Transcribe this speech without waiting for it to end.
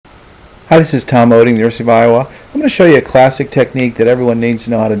Hi, this is Tom Oetting, University of Iowa. I'm going to show you a classic technique that everyone needs to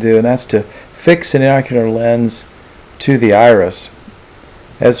know how to do, and that's to fix an intraocular lens to the iris,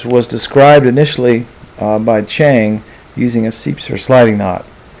 as was described initially by Chang using a Siepser sliding knot.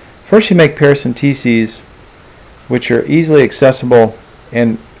 First, you make paracenteses, which are easily accessible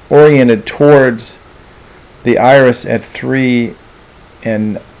and oriented towards the iris at 3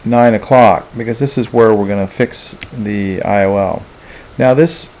 and 9 o'clock, because this is where we're going to fix the IOL. Now,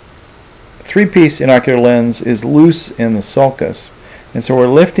 this three-piece intraocular lens is loose in the sulcus, and so we're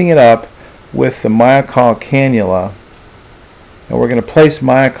lifting it up with the miochol cannula, and we're going to place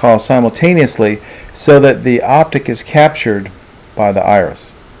miochol simultaneously so that the optic is captured by the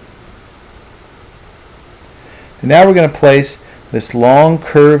iris. And now we're going to place this long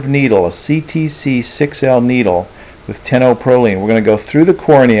curved needle, a CTC 6L needle with 10O prolene. We're going to go through the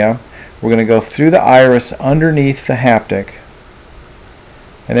cornea, we're going to go through the iris underneath the haptic,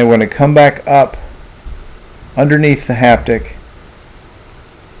 and then we're going to come back up underneath the haptic,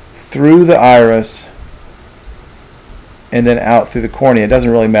 through the iris, and then out through the cornea. It doesn't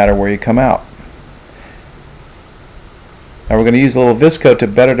really matter where you come out. Now we're going to use a little Viscoat to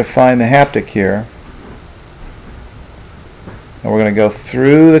better define the haptic here. And we're going to go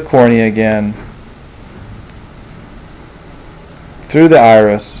through the cornea again, through the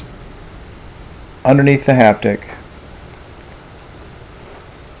iris, underneath the haptic,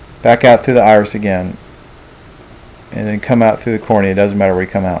 back out through the iris again, and then come out through the cornea. It doesn't matter where you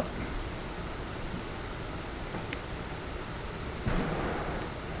come out.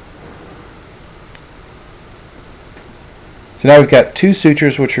 So now we've got two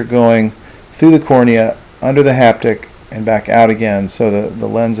sutures which are going through the cornea, under the haptic, and back out again, so the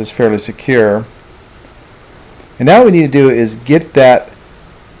lens is fairly secure. And now what we need to do is get that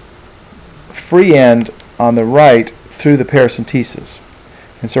free end on the right through the paracentesis.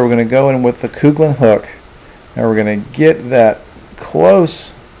 And so we're going to go in with the Kugeln hook, and we're going to get that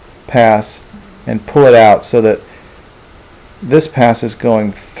close pass and pull it out so that this pass is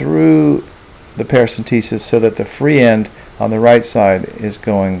going through the paracentesis, so that the free end on the right side is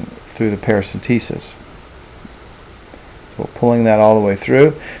going through the paracentesis. So we're pulling that all the way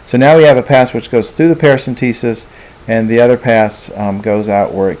through. So now we have a pass which goes through the paracentesis, and the other pass goes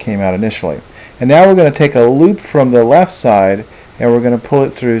out where it came out initially. And now we're going to take a loop from the left side, and we're going to pull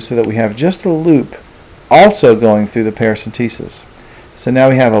it through so that we have just a loop also going through the paracentesis. So now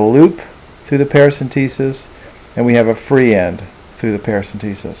we have a loop through the paracentesis, and we have a free end through the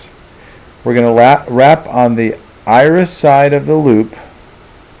paracentesis. We're going to wrap on the iris side of the loop.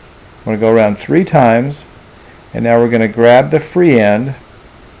 I'm going to go around 3 times, and now we're going to grab the free end.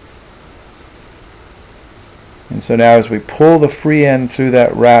 And so now as we pull the free end through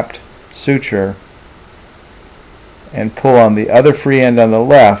that wrapped suture and pull on the other free end on the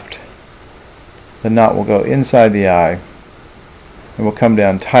left, the knot will go inside the eye and will come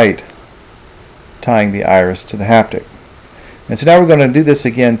down tight, tying the iris to the haptic. And so now we're going to do this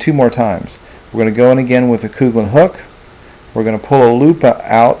again 2 more times. We're going to go in again with the Kugeln hook. We're going to pull a loop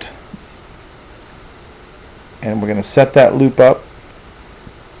out, and we're going to set that loop up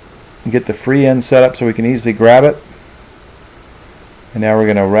and get the free end set up so we can easily grab it. And now we're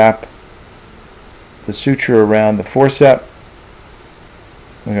going to wrap the suture around the forceps.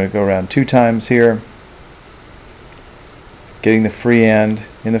 I'm going to go around 2 times here, getting the free end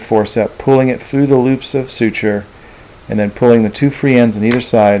in the forceps, pulling it through the loops of suture, and then pulling the 2 free ends on either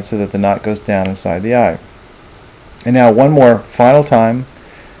side so that the knot goes down inside the eye. And now one more final time,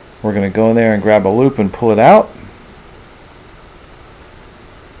 we're going to go in there and grab a loop and pull it out,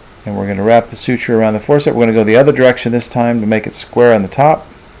 and we're going to wrap the suture around the forceps. We're going to go the other direction this time to make it square on the top,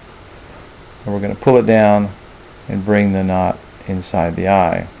 and we're going to pull it down and bring the knot inside the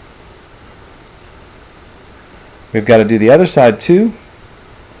eye. We've got to do the other side too.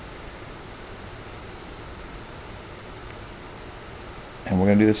 And we're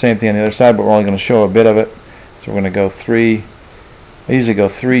going to do the same thing on the other side, but we're only going to show a bit of it. So we're going to go 3, I usually go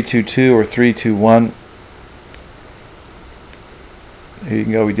 3-2-2 or 3-2-1. Here you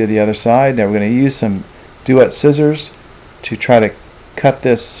can go, we did the other side. Now we're going to use some Duet scissors to try to cut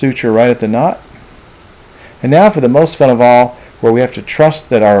this suture right at the knot. And now for the most fun of all, where we have to trust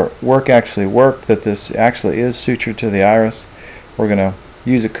that our work actually worked, that this actually is sutured to the iris, we're going to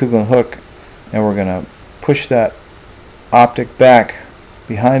use a Kugeln hook, and we're going to push that optic back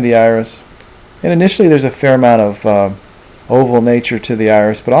behind the iris. And initially there's a fair amount of oval nature to the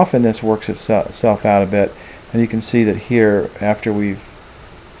iris, but often this works itself out a bit. And you can see that here, after we've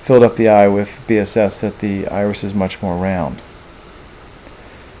filled up the eye with BSS, that the iris is much more round.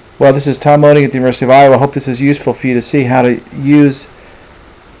 Well, this is Tom Oetting at the University of Iowa. I hope this is useful for you to see how to use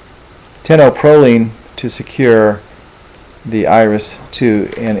 10-0 prolene to secure the iris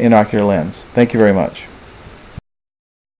to an inocular lens. Thank you very much.